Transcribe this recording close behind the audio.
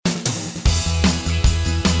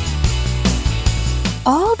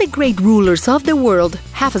the great rulers of the world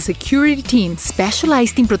have a security team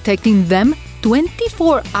specialized in protecting them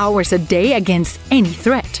 24 hours a day against any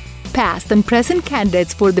threat. Past and present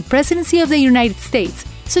candidates for the presidency of the United States,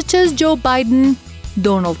 such as Joe Biden,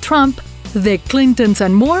 Donald Trump, the Clintons,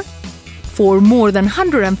 and more, for more than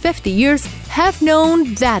 150 years, have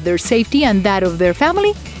known that their safety and that of their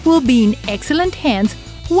family will be in excellent hands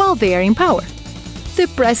while they are in power. The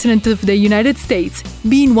President of the United States,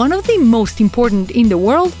 being one of the most important in the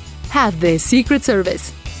world, has the Secret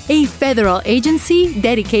Service, a federal agency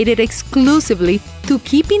dedicated exclusively to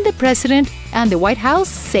keeping the President and the White House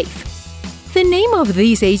safe. The name of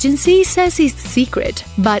this agency says it's secret,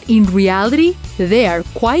 but in reality, they are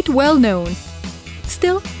quite well known.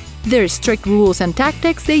 Still, their strict rules and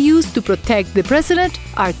tactics they use to protect the President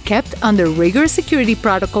are kept under rigorous security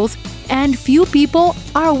protocols, and few people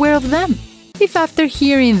are aware of them. If after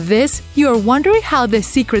hearing this, you're wondering how the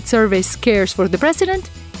Secret Service cares for the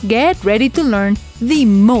President, get ready to learn the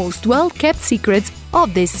most well-kept secrets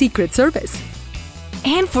of the Secret Service.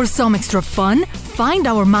 And for some extra fun, find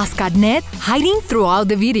our mascot Ned hiding throughout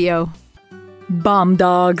the video. Bomb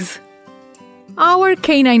dogs. Our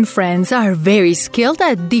canine friends are very skilled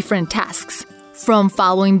at different tasks, from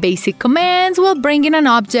following basic commands while bringing an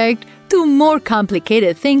object to more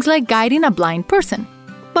complicated things like guiding a blind person.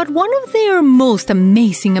 But one of their most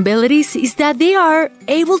amazing abilities is that they are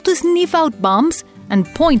able to sniff out bombs and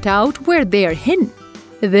point out where they are hidden.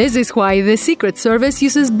 This is why the Secret Service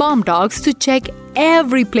uses bomb dogs to check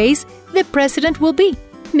every place the President will be,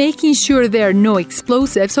 making sure there are no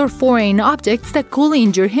explosives or foreign objects that could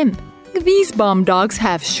injure him. These bomb dogs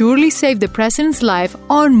have surely saved the President's life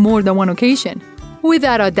on more than one occasion.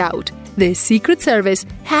 Without a doubt, the Secret Service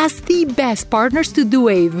has the best partners to do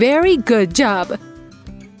a very good job.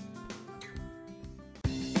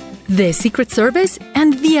 The Secret Service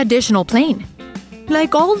and the additional plane.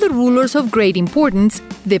 Like all the rulers of great importance,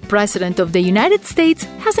 the President of the United States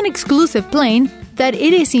has an exclusive plane that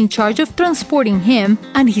it is in charge of transporting him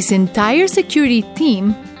and his entire security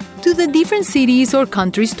team to the different cities or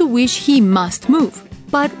countries to which he must move.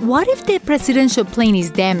 But what if the presidential plane is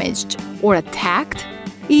damaged or attacked?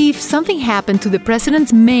 If something happened to the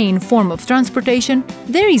President's main form of transportation,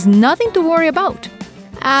 there is nothing to worry about,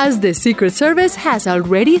 as the Secret Service has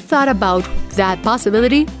already thought about that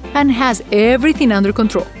possibility and has everything under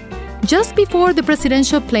control. Just before the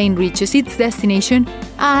presidential plane reaches its destination,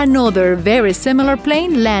 another very similar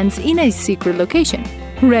plane lands in a secret location,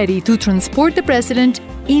 ready to transport the President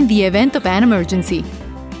in the event of an emergency.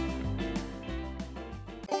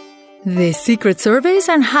 The Secret Service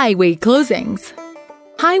and highway closings.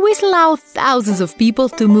 Highways allow thousands of people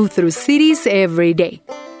to move through cities every day.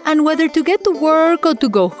 And whether to get to work or to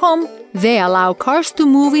go home, they allow cars to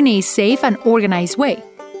move in a safe and organized way.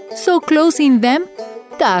 So closing them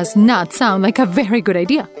does not sound like a very good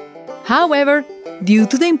idea. However, due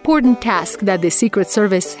to the important task that the Secret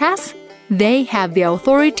Service has, they have the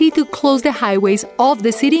authority to close the highways of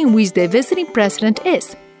the city in which the visiting president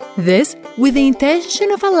is. This with the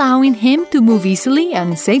intention of allowing him to move easily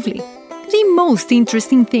and safely. The most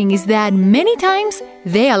interesting thing is that many times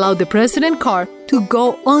they allow the president car to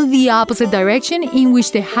go on the opposite direction in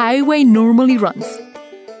which the highway normally runs.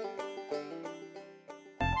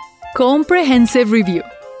 Comprehensive review.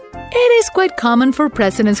 It is quite common for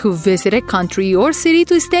presidents who visit a country or city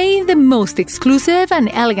to stay in the most exclusive and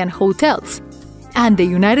elegant hotels, and the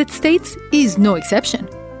United States is no exception.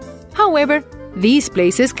 However, these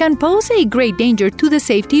places can pose a great danger to the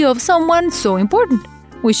safety of someone so important,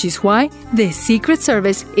 which is why the Secret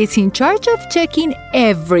Service is in charge of checking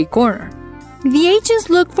every corner. The agents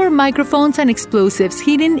look for microphones and explosives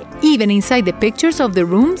hidden even inside the pictures of the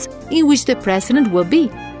rooms in which the president will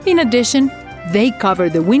be. In addition, they cover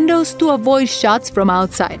the windows to avoid shots from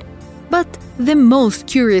outside. But the most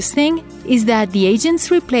curious thing is that the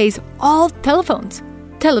agents replace all telephones,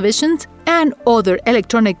 televisions, and other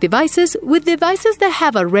electronic devices with devices that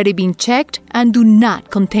have already been checked and do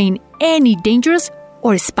not contain any dangerous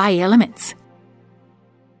or spy elements.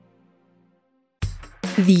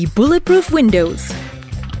 The bulletproof windows.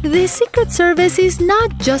 The Secret Service is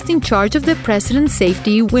not just in charge of the president's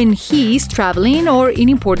safety when he is traveling or in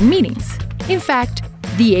important meetings. In fact,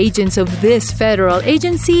 the agents of this federal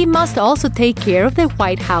agency must also take care of the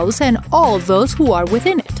White House and all those who are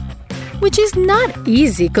within it, which is not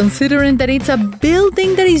easy considering that it's a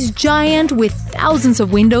building that is giant with thousands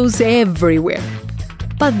of windows everywhere.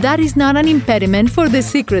 But that is not an impediment for the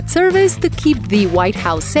Secret Service to keep the White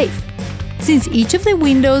House safe, since each of the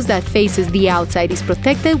windows that faces the outside is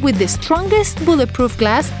protected with the strongest bulletproof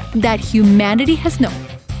glass that humanity has known.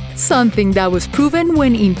 Something that was proven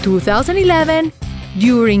when in 2011,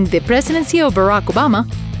 During the presidency of Barack Obama,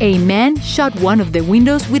 a man shot one of the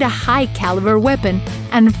windows with a high-caliber weapon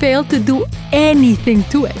and failed to do anything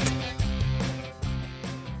to it.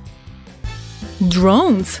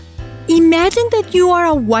 Drones. Imagine that you are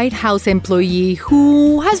a White House employee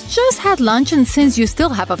who has just had lunch, and since you still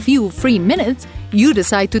have a few free minutes, you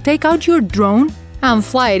decide to take out your drone and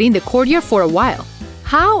fly it in the courtyard for a while.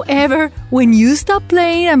 However, when you stop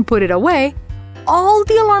playing and put it away, all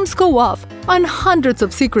the alarms go off and hundreds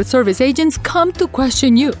of Secret Service agents come to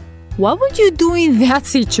question you. What would you do in that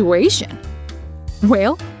situation?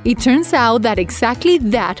 Well, it turns out that exactly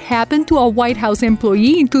that happened to a White House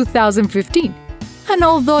employee in 2015. And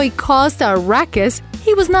although it caused a ruckus,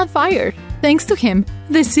 he was not fired. Thanks to him,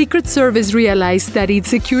 the Secret Service realized that its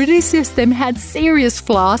security system had serious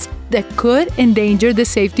flaws that could endanger the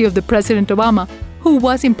safety of the President Obama, who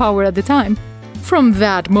was in power at the time. From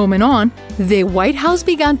that moment on, the White House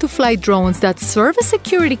began to fly drones that serve as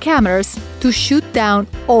security cameras to shoot down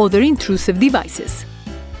other intrusive devices.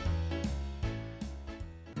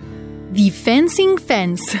 The fencing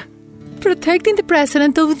fence. Protecting the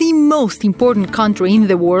president of the most important country in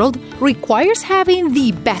the world requires having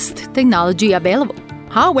the best technology available.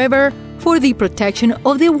 However, for the protection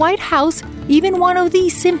of the White House, even one of the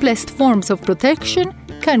simplest forms of protection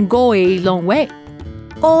can go a long way.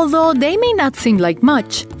 Although they may not seem like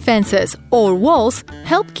much, fences or walls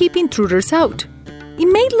help keep intruders out. It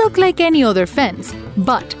may look like any other fence,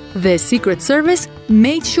 but the Secret Service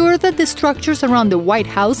made sure that the structures around the White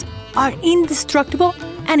House are indestructible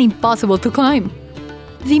and impossible to climb.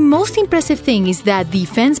 The most impressive thing is that the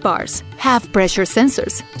fence bars have pressure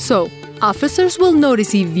sensors, so officers will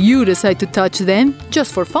notice if you decide to touch them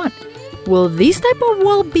just for fun. Will this type of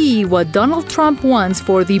wall be what Donald Trump wants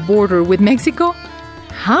for the border with Mexico?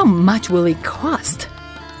 How much will it cost?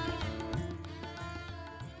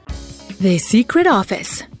 The Secret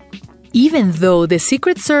Office. Even though the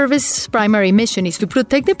Secret Service's primary mission is to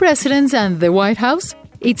protect the presidents and the White House,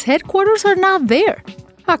 its headquarters are not there.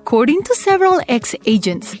 According to several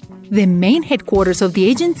ex-agents, the main headquarters of the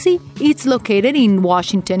agency is located in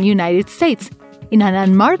Washington, United States, in an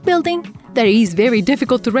unmarked building that is very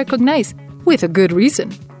difficult to recognize, with a good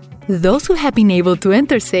reason. Those who have been able to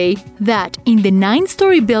enter say that in the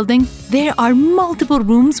 9-story building, there are multiple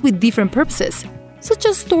rooms with different purposes, such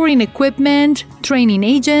as storing equipment, training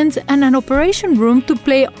agents, and an operation room to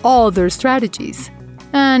play all their strategies.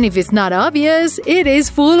 And if it's not obvious, it is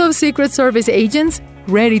full of Secret Service agents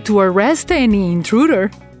ready to arrest any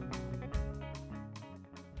intruder.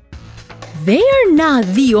 They are not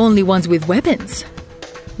the only ones with weapons.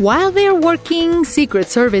 While they're working, Secret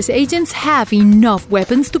Service agents have enough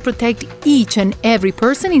weapons to protect each and every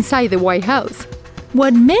person inside the White House.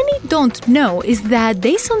 What many don't know is that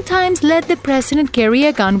they sometimes let the president carry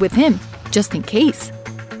a gun with him, just in case.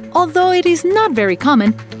 Although it is not very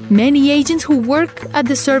common, many agents who work at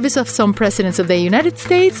the service of some presidents of the United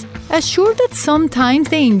States assure that sometimes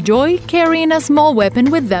they enjoy carrying a small weapon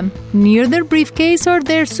with them near their briefcase or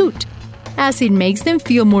their suit, as it makes them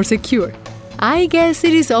feel more secure. I guess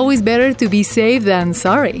it is always better to be safe than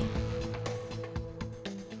sorry.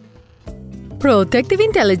 Protective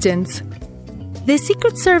intelligence. The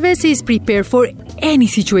Secret Service is prepared for any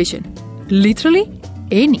situation. Literally,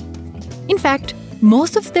 any. In fact,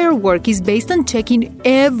 most of their work is based on checking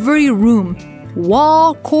every room,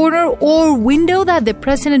 wall, corner, or window that the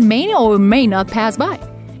president may or may not pass by.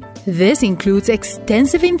 This includes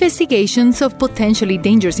extensive investigations of potentially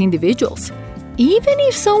dangerous individuals. Even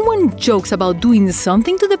if someone jokes about doing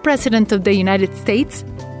something to the President of the United States,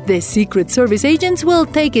 the Secret Service agents will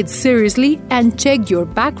take it seriously and check your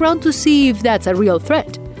background to see if that's a real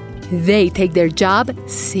threat. They take their job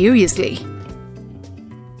seriously.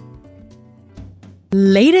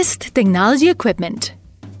 Latest technology equipment.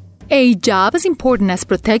 A job as important as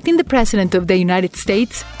protecting the President of the United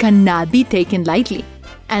States cannot be taken lightly.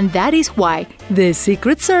 And that is why the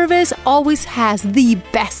Secret Service always has the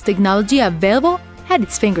best technology available at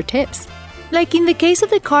its fingertips. Like in the case of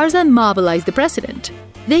the cars that mobilize the president.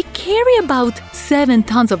 They carry about 7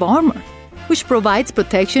 tons of armor, which provides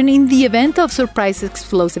protection in the event of surprise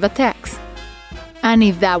explosive attacks. And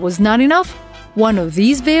if that was not enough, one of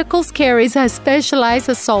these vehicles carries a specialized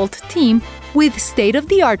assault team with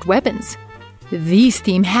state-of-the-art weapons. This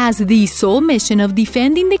team has the sole mission of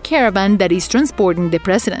defending the caravan that is transporting the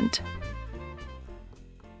president.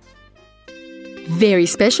 Very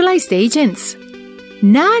specialized agents.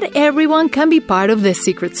 Not everyone can be part of the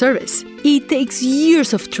Secret Service. It takes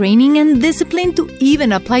years of training and discipline to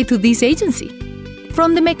even apply to this agency.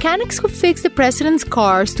 From the mechanics who fix the president's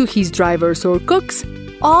cars to his drivers or cooks,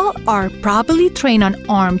 All are properly trained and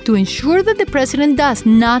armed to ensure that the president does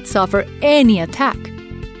not suffer any attack.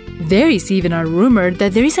 There is even a rumor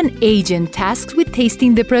that there is an agent tasked with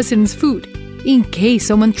tasting the president's food, in case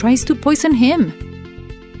someone tries to poison him.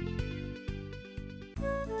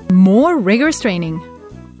 More rigorous training.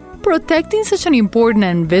 Protecting such an important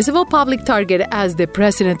and visible public target as the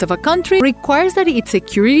president of a country requires that its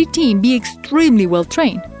security team be extremely well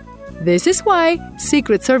trained. This is why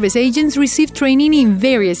Secret Service agents receive training in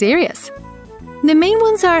various areas. The main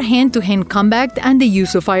ones are hand-to-hand combat and the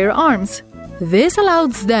use of firearms. This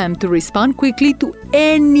allows them to respond quickly to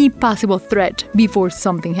any possible threat before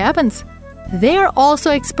something happens. They are also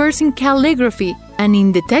experts in calligraphy and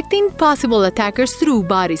in detecting possible attackers through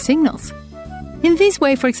body signals. In this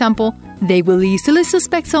way, for example, they will easily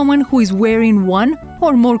suspect someone who is wearing one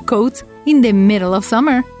or more coats in the middle of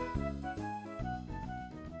summer.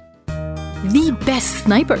 The best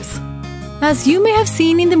snipers. As you may have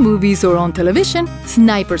seen in the movies or on television,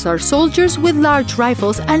 snipers are soldiers with large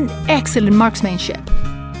rifles and excellent marksmanship,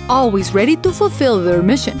 always ready to fulfill their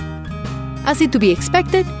mission. As is to be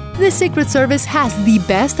expected, the Secret Service has the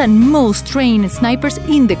best and most trained snipers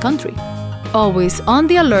in the country, always on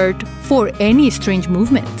the alert for any strange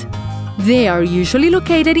movement. They are usually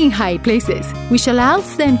located in high places, which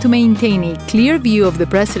allows them to maintain a clear view of the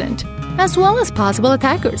president, as well as possible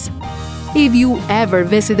attackers. If you ever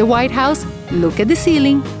visit the White House, look at the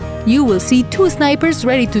ceiling. You will see 2 snipers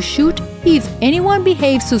ready to shoot if anyone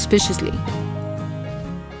behaves suspiciously.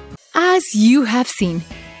 As you have seen,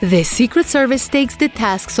 the Secret Service takes the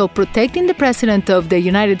tasks of protecting the President of the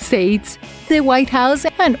United States, the White House,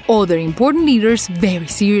 and other important leaders very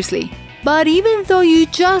seriously. But even though you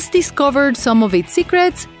just discovered some of its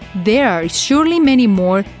secrets, there are surely many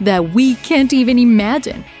more that we can't even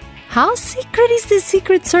imagine. How secret is the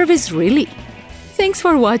Secret Service really? Thanks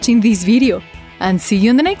for watching this video, and see you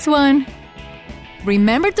in the next one!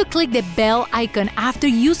 Remember to click the bell icon after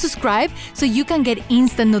you subscribe so you can get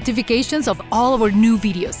instant notifications of all our new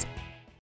videos.